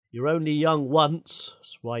You're only young once,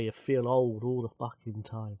 that's why you feel old all the fucking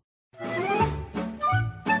time.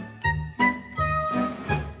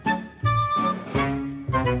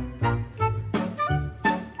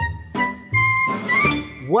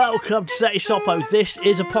 Welcome to Seti Sopo. This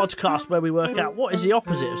is a podcast where we work out what is the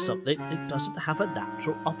opposite of something that doesn't have a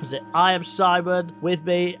natural opposite. I am Simon. With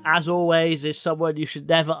me, as always, is someone you should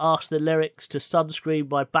never ask the lyrics to Sunscreen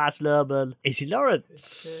by Baz Luhrmann. Izzy Lawrence.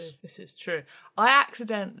 This is true. I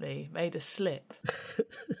accidentally made a slip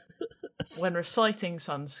when reciting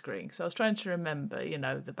Sunscreen. So I was trying to remember,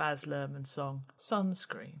 the Baz Luhrmann song,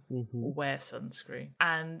 Sunscreen, or Wear Sunscreen.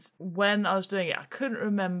 And when I was doing it, I couldn't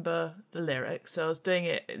remember the lyrics. So I was doing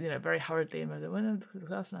it, very hurriedly. And I went,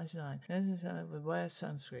 class 99, wear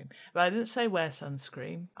sunscreen. But I didn't say wear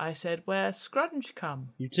sunscreen. I said, wear scrunch cum.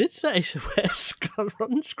 You did say wear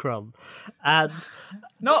scrunch crumb. And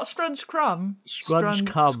not scrunch crumb. Scrunch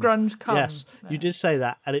cum. Scrunch cum. Yes, you did say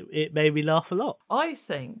that. And it made me laugh a lot. I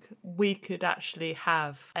think we could actually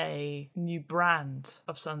have a new brand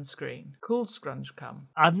of sunscreen called Scrunch Cum.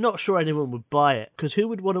 I'm not sure anyone would buy it, because who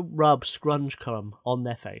would want to rub scrunch cum on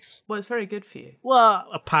their face? Well, it's very good for you. Well,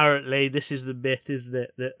 apparently, this is the myth, isn't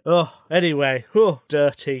it? Anyway,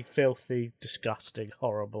 dirty, filthy, disgusting,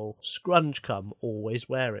 horrible. Scrunch cum, always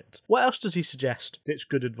wear it. What else does he suggest? It's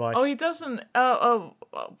good advice. Oh, he doesn't.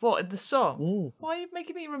 What, in the song? Ooh. Why are you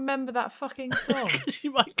making me remember that fucking song? Because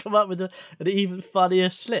you might come up with an even funnier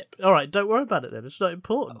slip. All right, don't worry about it then. It's not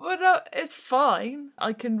important. Well, no, it's fine.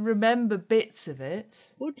 I can remember bits of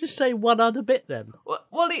it. Well, just say one other bit then.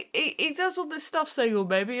 Well, he does all this stuff saying, "Oh,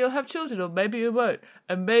 maybe you'll have children, or maybe you won't,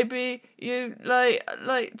 and maybe you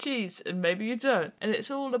like cheese, and maybe you don't," and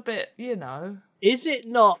it's all a bit, Is it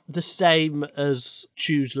not the same as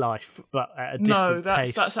Choose Life, but at a different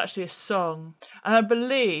pace? No, that's actually a song, and I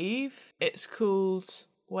believe it's called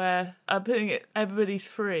Wear. I think everybody's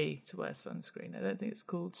free to wear sunscreen. I don't think it's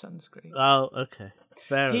called Sunscreen. Oh, okay.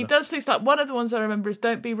 Fair enough. He does things like, one of the ones I remember is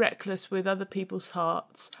don't be reckless with other people's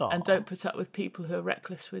hearts and don't put up with people who are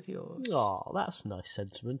reckless with yours. Oh, that's a nice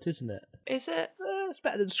sentiment, isn't it? Is it? It's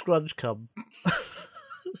better than scrunch cum.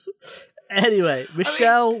 Anyway,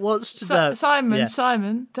 Michelle wants to know...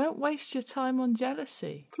 Simon, don't waste your time on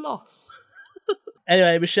jealousy. Floss.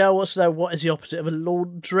 Anyway, Michelle wants to know what is the opposite of a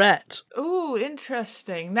laundrette. Ooh,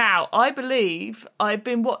 interesting. Now, I believe I've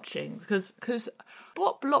been watching, because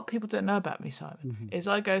what a lot of people don't know about me, Simon, is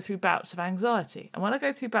I go through bouts of anxiety. And when I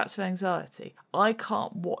go through bouts of anxiety, I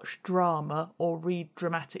can't watch drama or read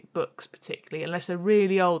dramatic books particularly, unless they're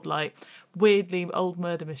really old, like weirdly old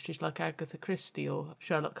murder mysteries like Agatha Christie or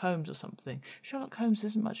Sherlock Holmes or something. Sherlock Holmes,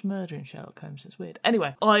 isn't much murder in Sherlock Holmes, it's weird.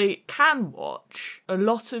 Anyway, I can watch a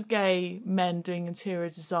lot of gay men doing interior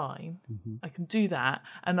design. I can do that.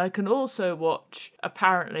 And I can also watch,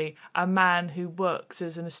 apparently, a man who works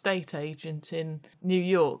as an estate agent in New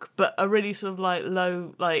York, but a really sort of like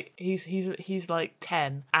low, like he's like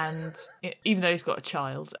 10, and even though he's got a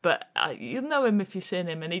child, but you'll know him if you've seen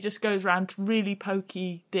him, and he just goes around to really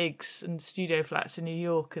pokey digs and studio flats in New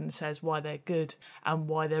York and says why they're good and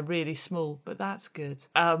why they're really small, but that's good.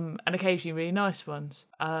 And occasionally really nice ones.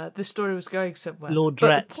 This story was going somewhere.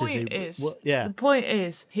 Laundrette, the point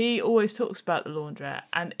is, he always talks about the laundrette,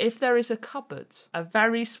 and if there is a cupboard, a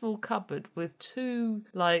very small cupboard with two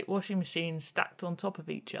like washing machines stacked on top of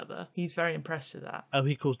each other, he's very impressed with that. Oh,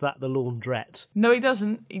 he calls that the laundrette? No, he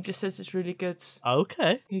doesn't. He just says it's really good.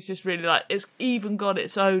 Okay. He's just really like, it's even got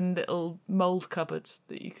its own little mould cupboard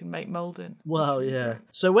that you can make mould in. Well, yeah.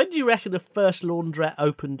 So when do you reckon the first laundrette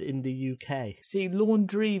opened in the UK? See,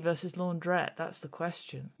 laundry versus laundrette, that's the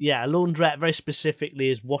question. Yeah, a laundrette very specifically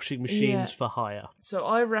is washing machines for hire. So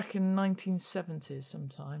I reckon 1970s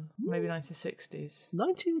sometime, maybe 1960s.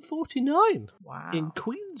 1949. Wow. In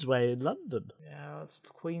Queensway in London. Yeah, that's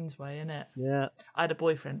Queensway, innit? Yeah. I had a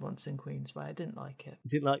boyfriend once in Queensway. I didn't like it. You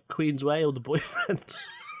didn't like Queensway or the boyfriend?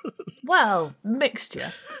 Well,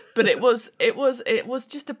 mixture, but it was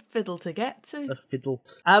just a fiddle to get to. A fiddle.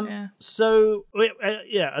 So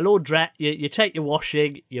a laundrette. You take your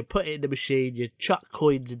washing, you put it in the machine, you chuck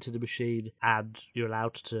coins into the machine, and you're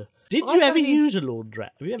allowed to. Did you ever use a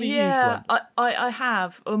laundrette? Have you ever used one? Yeah, I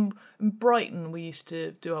have. In Brighton, we used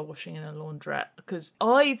to do our washing in a laundrette, because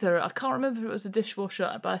I can't remember if it was a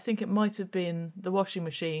dishwasher, but I think it might have been the washing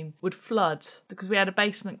machine would flood, because we had a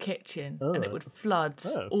basement kitchen and it would flood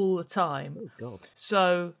all the time. Oh, God.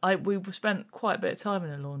 So we spent quite a bit of time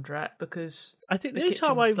in a laundrette, because I think the only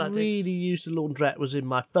time I really used a laundrette was in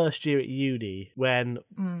my first year at uni, when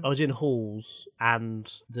I was in halls and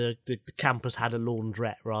the campus had a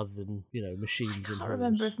laundrette rather than than, machines and I can't hose.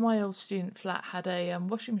 remember if my old student flat had a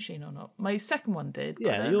washing machine or not. My second one did. But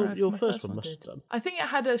I Yeah, don't know if your my first one must have did. done. I think it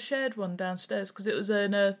had a shared one downstairs because it was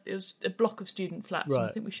a block of student flats. And I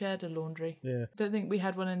Right. think we shared a laundry. Yeah. I don't think we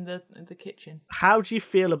had one in the kitchen. How do you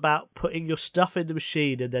feel about putting your stuff in the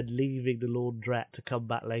machine and then leaving the laundrette to come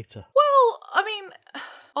back later? Well, I mean,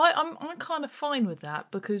 I'm kind of fine with that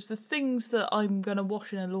because the things that I'm going to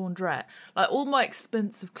wash in a laundrette, like all my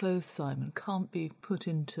expensive clothes, Simon, can't be put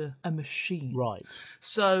into a machine. Right.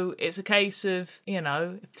 So it's a case of,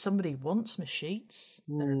 if somebody wants my sheets,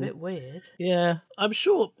 they're a bit weird. Yeah, I'm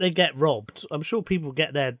sure they get robbed. I'm sure people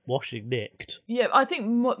get their washing nicked. Yeah, I think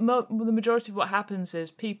the majority of what happens is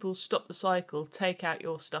people stop the cycle, take out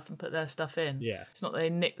your stuff and put their stuff in. Yeah. It's not that they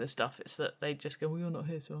nick the stuff, it's that they just go, well, you're not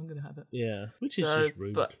here, so I'm going to have it. Yeah, which is just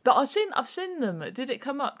rude. But I've seen them. Did it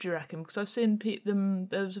come up, do you reckon? Because I've seen them,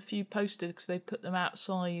 there was a few posted because they put them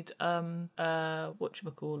outside, car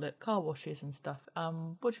washes and stuff.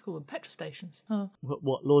 What do you call them? Petrol stations. Huh.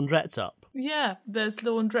 What, laundrettes up? Yeah, there's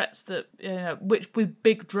laundrettes that, which with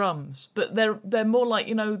big drums, but they're more like,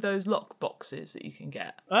 those lock boxes that you can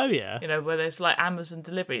get. Oh, yeah. Where there's like Amazon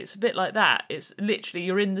delivery. It's a bit like that. It's literally,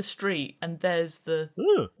 you're in the street and there's the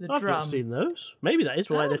I've drum. not seen those. Maybe that is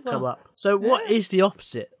why they've come well, up. So what is the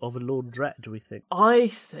opposite of a laundrette, do we think? I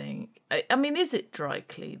think, is it dry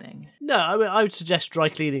cleaning? No, I would suggest dry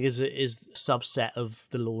cleaning is a subset of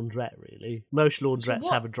the laundrette, really. Most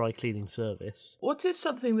laundrettes have a dry cleaning service. What is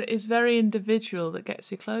something that is very individual that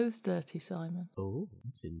gets your clothes dirty, Simon? Oh,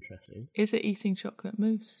 that's interesting. Is it eating chocolate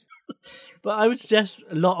mousse? But I would suggest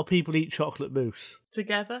a lot of people eat chocolate mousse.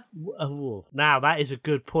 Together? Oh, now, that is a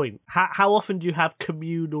good point. How often do you have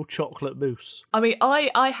communal chocolate mousse?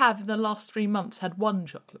 I have in the last 3 months had one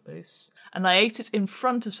chocolate mousse, and I ate it in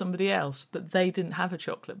front of somebody else, but they didn't have a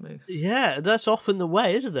chocolate mousse. Yeah, that's often the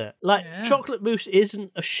way, isn't it? Like, chocolate mousse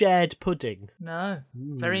isn't a shared pudding. No,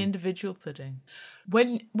 very individual pudding.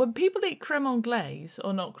 When people eat creme anglaise,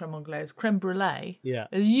 or not creme anglaise, creme brulee,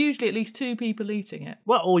 there's usually at least 2 people eating it.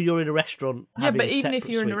 Well, or you're in a restaurant having but even if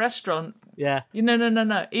you're sweets. in a restaurant... Yeah. No.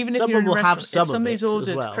 Even Someone if you're in a will have restaurant, some if somebody's of it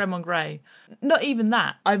ordered as well. creme anglaise, not even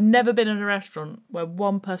that. I've never been in a restaurant where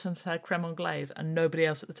one person's had creme anglaise and nobody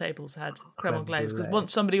else at the table's had creme anglaise. Because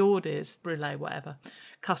once somebody orders brulee, whatever,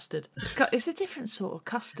 custard, it's a different sort of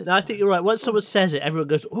custard. No, I think you're right. Once someone says it, everyone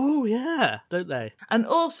goes, "Oh yeah," don't they? And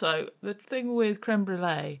also, the thing with creme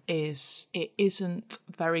brulee is it isn't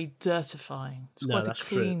very dirtifying. It's quite a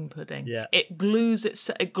clean pudding. Yeah. It glues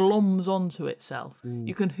it gloms onto itself.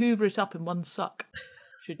 You can hoover it up in one suck,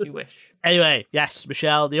 should you wish. Anyway, yes,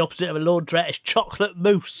 Michelle, the opposite of a laundrette is chocolate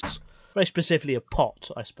mousse. Very specifically a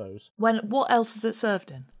pot, I suppose. What else is it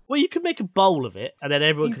served in? Well, you can make a bowl of it, and then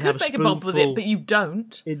everyone can have a spoonful. You could make a bowl with it, but you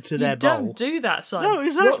don't. Into their bowl. You don't do that, Simon. No,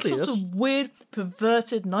 exactly. What sort of weird,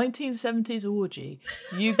 perverted 1970s orgy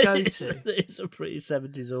do you go to? It's a pretty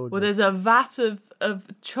 70s orgy. Well, there's a vat of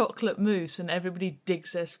chocolate mousse and everybody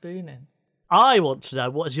digs their spoon in. I want to know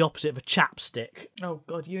what is the opposite of a chapstick. Oh,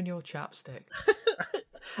 God, you and your chapstick.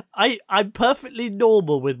 I'm perfectly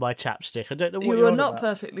normal with my chapstick. I don't know what you are on not about.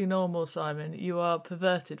 Perfectly normal, Simon. You are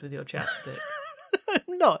perverted with your chapstick.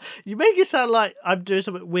 I'm not. You make it sound like I'm doing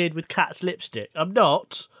something weird with cat's lipstick. I'm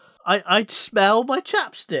not. I smell my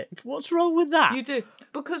chapstick. What's wrong with that? You do.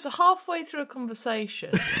 Because halfway through a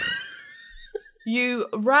conversation, you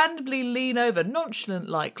randomly lean over, nonchalant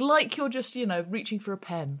like you're just, reaching for a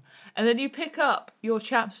pen. And then you pick up your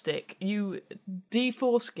chapstick, you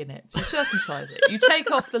de-foreskin it, you circumcise it, you take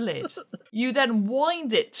off the lid, you then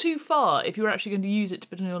wind it too far if you're actually going to use it to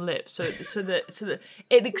put on your lips, so that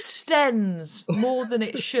it extends more than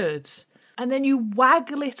it should. And then you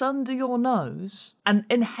waggle it under your nose and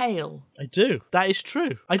inhale. I do. That is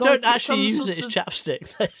true. I don't actually use it as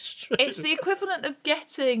chapstick. That's true. It's the equivalent of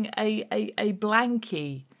getting a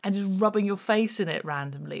blankie and just rubbing your face in it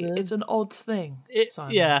randomly. Yeah. It's an odd thing.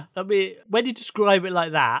 Yeah. I mean, when you describe it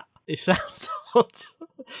like that, it sounds odd.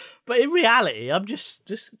 But in reality, I'm just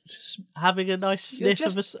having a nice sniff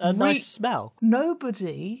of a nice smell.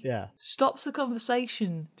 Nobody stops the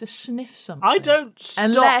conversation to sniff something. I don't stop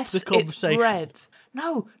unless the conversation. It's bread.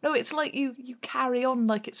 No, it's like you carry on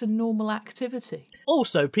like it's a normal activity.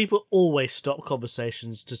 Also, people always stop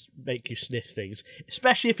conversations to make you sniff things,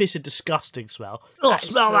 especially if it's a disgusting smell. Oh,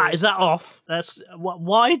 smell that! Is that off?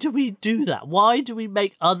 Why do we do that? Why do we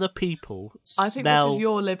make other people smell? I think this is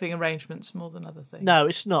your living arrangements more than other things. No,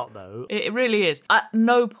 it's not, though. It really is. At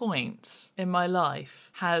no point in my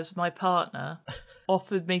life has my partner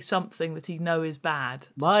offered me something that he know is bad to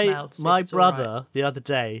smell. My brother, the other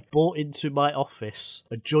day, brought into my office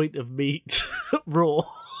a joint of meat raw.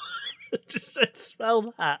 Just don't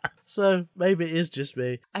smell that. So maybe it is just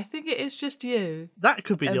me. I think it is just you. That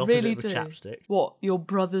could be the I opposite really of a do. chapstick. What? Your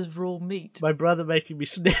brother's raw meat? My brother making me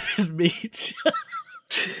sniff his meat.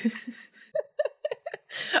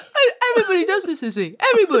 Everybody does this, Izzy.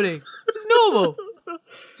 Everybody. It's normal.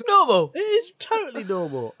 It's normal. It is totally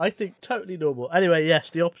normal. I think totally normal. Anyway, yes,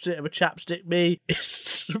 the opposite of a chapstick me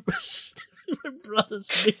is my brother's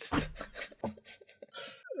meat.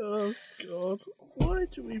 Oh, God. Why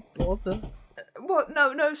do we bother? What?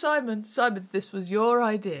 No, Simon. Simon, this was your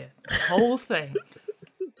idea. The whole thing.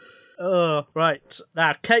 Oh, right.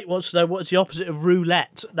 Now, Kate wants to know what's the opposite of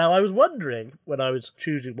roulette. Now, I was wondering, when I was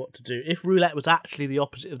choosing what to do, if roulette was actually the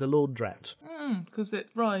opposite of the laundrette. Because it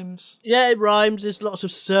rhymes. Yeah, it rhymes. There's lots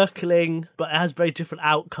of circling, but it has very different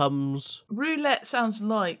outcomes. Roulette sounds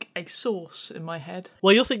like a sauce in my head.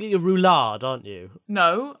 Well, you're thinking of roulade, aren't you?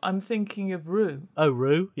 No, I'm thinking of roux. Oh,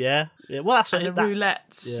 roux, yeah. Well, that's And a that.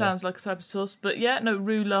 roulette sounds like a type of sauce. But yeah, no,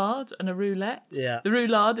 roulade and a roulette. Yeah. The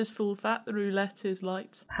roulade is full fat, the roulette is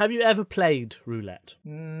light. Have you ever played roulette?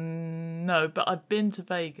 No, but I've been to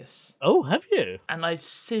Vegas. Oh, have you? And I've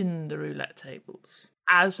seen the roulette tables.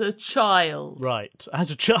 As a child. Right.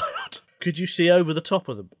 As a child. Could you see over the top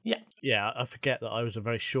of them? Yeah. Yeah, I forget that I was a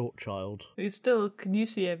very short child. Can you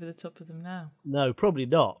see over the top of them now? No, probably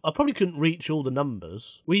not. I probably couldn't reach all the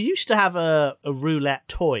numbers. We used to have a roulette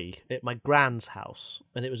toy at my grand's house,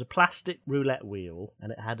 and it was a plastic roulette wheel,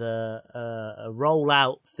 and it had a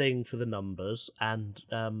roll-out thing for the numbers and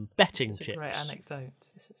betting chips. A great anecdote.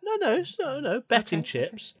 No, betting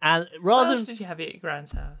chips. And What rather, else did you have at your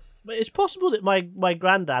grand's house? but it's possible that my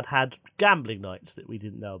granddad had gambling nights that we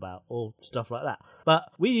didn't know about, or stuff like that.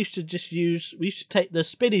 But we used to take the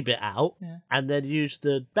spinny bit out and then use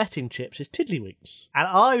the betting chips as tiddlywinks. And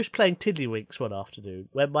I was playing tiddlywinks one afternoon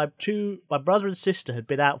when my brother and sister had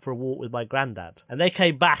been out for a walk with my granddad. And they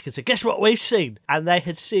came back and said, "Guess what we've seen?" And they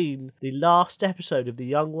had seen the last episode of The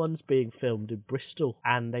Young Ones being filmed in Bristol.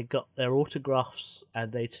 And they got their autographs,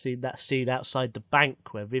 and they'd seen that scene outside the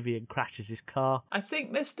bank where Vivian crashes his car. I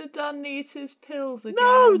think Mr. Dunn needs his pills again.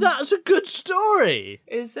 No, that's a good story.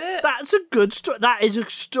 Is it? That's a good story. That is a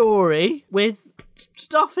story with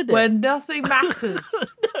stuff in it. Where nothing matters.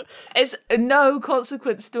 No. It's no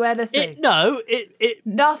consequence to anything.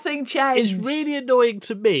 Nothing changed. It's really annoying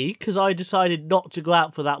to me because I decided not to go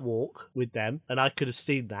out for that walk with them, and I could have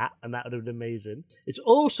seen that, and that would have been amazing. It's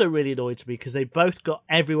also really annoying to me because they both got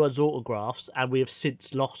everyone's autographs, and we have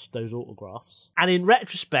since lost those autographs. And in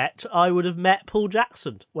retrospect, I would have met Paul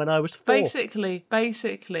Jackson when I was 4.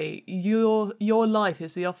 Basically, your life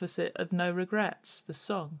is the opposite of No Regrets, the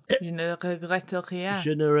song. Je ne regrette rien.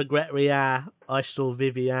 Je ne regrette rien. I saw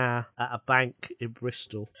Vivian at a bank in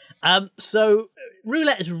Bristol. So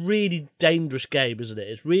roulette is a really dangerous game, isn't it?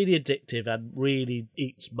 It's really addictive and really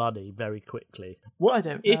eats money very quickly. I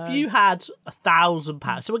don't know. If you had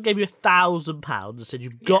 £1,000, someone gave you £1,000 and said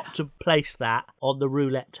you've got to place that on the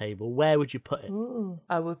roulette table, where would you put it? Ooh,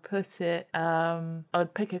 I would put it. I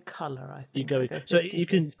would pick a colour. I think. You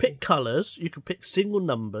can pick colours. You can pick single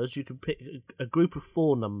numbers. You can pick a group of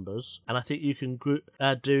 4 numbers, and I think you can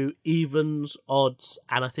do evens, odds,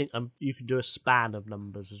 and I think you can do a span of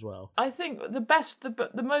numbers as well. I think the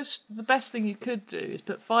best thing you could do is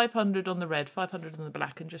put 500 on the red, 500 on the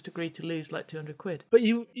black, and just agree to lose like 200 quid. But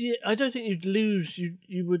I don't think you'd lose. You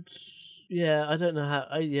would. Yeah, I don't know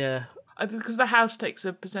how. Yeah. Because the house takes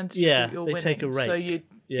a percentage of your winnings. Take a rate. So you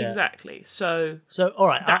exactly. So all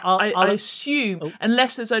right. I assume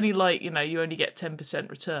unless there's only you only get 10%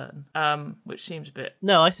 return, which seems a bit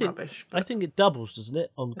rubbish. I think it doubles, doesn't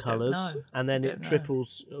it, on colours, and then it know.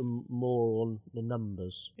 triples more on the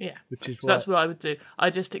numbers. Yeah, which is that's what I would do.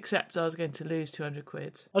 I just accept I was going to lose 200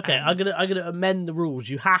 quid. Okay, I'm gonna amend the rules.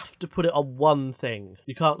 You have to put it on one thing.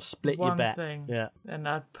 You can't split your bet. One thing. Yeah, and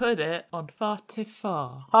I'd put it on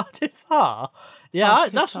Fartifar. Fartifar. Yeah,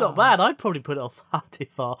 that's not bad. I'd probably put it on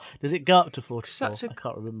Fartifar. Does it go up to 44? I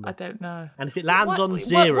can't remember. I don't know. And if it lands on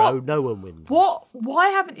 0, no one wins. What? Why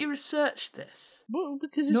haven't you researched this? Well,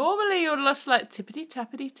 because normally you're just like tippity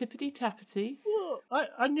tappity. Well,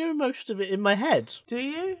 I knew most of it in my head. Do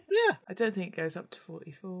you? Yeah. I don't think it goes up to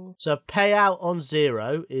 44. So payout on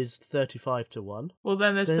 0 is 35 to 1. Well,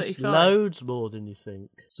 then there's 35. Loads more than you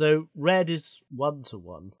think. So red is 1 to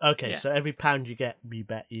 1. Okay, so every pound you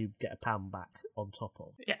bet you get a pound back on top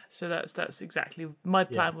of. Yeah, so that's exactly my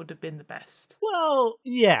plan would have been the best. Well,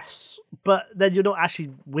 yes, But then you're not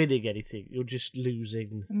actually winning anything. You're just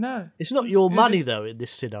losing. No. It's not your money, though, in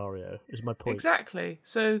this scenario, is my point. Exactly.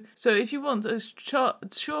 So if you want a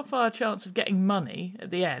surefire chance of getting money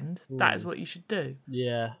at the end, that is what you should do.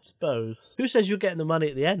 Yeah, I suppose. Who says you're getting the money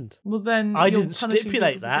at the end? Well, then I you're didn't punishing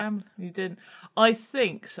stipulate people for that. gambling. You didn't. I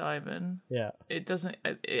think, Simon. Yeah. It doesn't.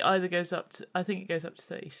 It either goes up to. I think it goes up to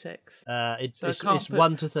 36. It's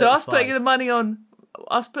 1 to 35. So us putting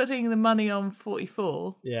the money on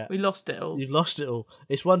 44. Yeah. We lost it all. You've lost it all.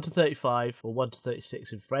 It's 1 to 35 or 1 to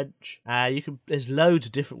 36 in French. There's loads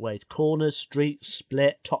of different ways: corners, streets,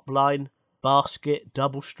 split, top line, basket,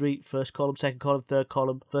 double street, first column, second column, third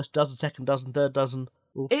column, first dozen, second dozen, third dozen.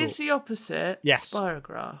 Is the opposite yes.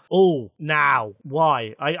 spirograph? Oh, now.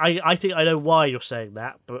 Why? I think I know why you're saying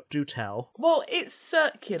that, but do tell. Well, it's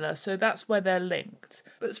circular, so that's where they're linked.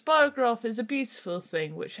 But spirograph is a beautiful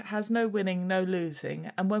thing which has no winning, no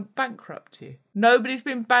losing, and won't bankrupt you. Nobody's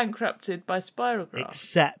been bankrupted by spirograph.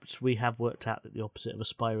 Except we have worked out that the opposite of a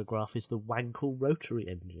spirograph is the Wankel rotary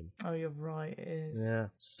engine. Oh, you're right, it is. Yeah.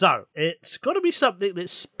 So, it's got to be something that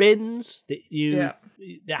spins, that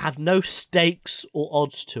have no stakes or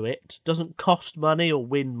odds to it, doesn't cost money or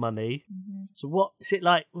win money. Mm-hmm. So what is it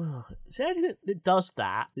like? Is there anything that does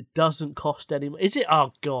that doesn't cost any money? Is it,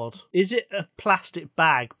 oh God, is it a plastic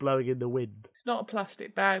bag blowing in the wind? It's not a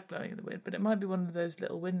plastic bag blowing in the wind, but it might be one of those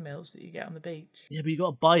little windmills that you get on the beach. Yeah, but you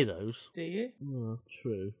got to buy those. Do you? Oh,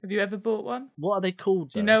 true. Have you ever bought one? What are they called,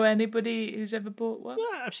 though? Do you know anybody who's ever bought one?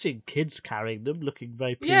 Well, I've seen kids carrying them, looking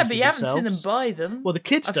very pleased Yeah, but you themselves. haven't seen them buy them. Well, the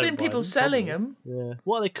kids I've don't seen buy people them, selling probably. them. Yeah.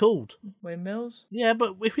 What are they called? Windmills? Yeah,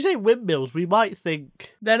 but if we say windmills, we might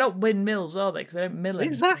think... They're not windmills, are they? Because they don't mill anything.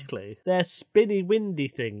 Exactly. They're spinny, windy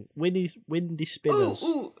thing. Windy spinners.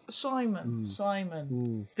 Ooh,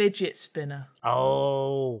 Simon. Fidget spinner.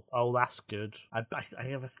 Oh, that's good. I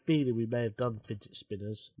have a feeling we may have done fidget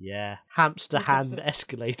spinners. Yeah. Hamster hand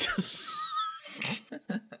escalators.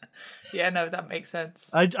 Yeah, no, that makes sense.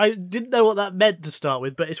 I didn't know what that meant to start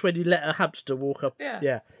with, but it's when you let a hamster walk up.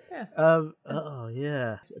 Yeah. Oh,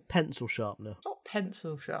 yeah. It's a pencil sharpener. It's not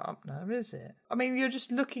pencil sharpener, is it? I mean, you're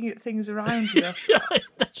just looking at things around you.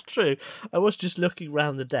 That's true. I was just looking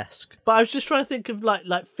around the desk. But I was just trying to think of like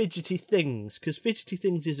fidgety things, because fidgety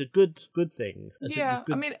things is a good thing. It's a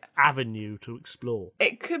good avenue to explore.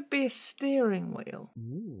 It could be a steering wheel.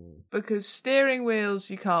 Ooh. Because steering wheels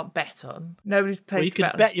you can't bet on. Nobody's placed you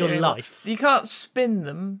can bet your life. You can't spin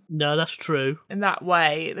them. No, that's true. In that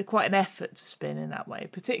way. They're quite an effort to spin in that way.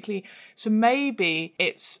 Particularly, so maybe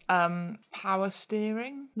it's power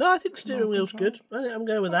steering? No, I think steering wheel's good. I think I'm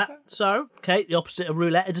going with that. So, okay, the opposite of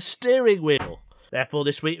roulette is a steering wheel. Therefore,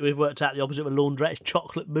 this week we've worked out the opposite of a laundrette is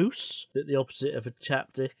chocolate mousse. That the opposite of a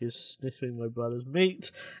chapstick is sniffing my brother's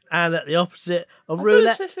meat. And that the opposite of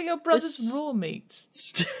roulette... sniffing your brother's raw meat.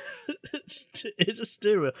 It's a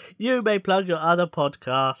steering wheel. You may plug your other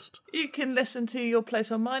podcast. You can listen to Your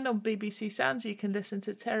Place on Mine on BBC Sounds. You can listen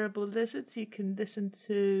to Terrible Lizards. You can listen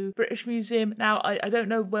to British Museum. Now, I don't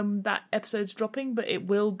know when that episode's dropping, but it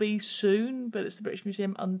will be soon. But it's the British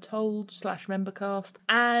Museum Untold /Membercast.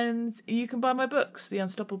 And you can buy my books. The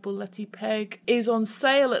Unstoppable Letty Peg is on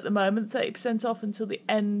sale at the moment, 30% off until the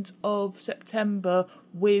end of September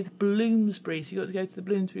with Bloomsbury. So you've got to go to the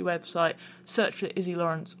Bloomsbury website, search for Izzy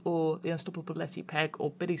Lawrence or The Unstoppable Letty Peg or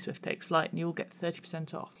Billy Swift Takes Flight, and you'll get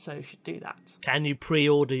 30% off. So you should do that. Can you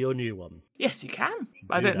pre-order your new one? Yes, you can.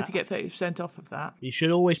 I don't know if you get 30% off of that. You should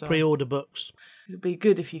always pre-order books. It'd be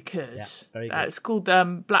good if you could. Yeah, very good. It's called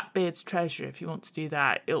Blackbeard's Treasure if you want to do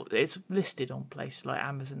that. It's listed on places like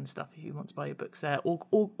Amazon and stuff if you want to buy your books there. Or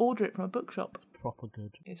order it from a bookshop. It's proper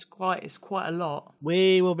good. It's quite a lot.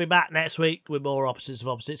 We will be back next week with more Opposites of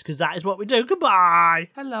Opposites, because that is what we do. Goodbye.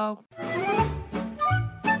 Hello.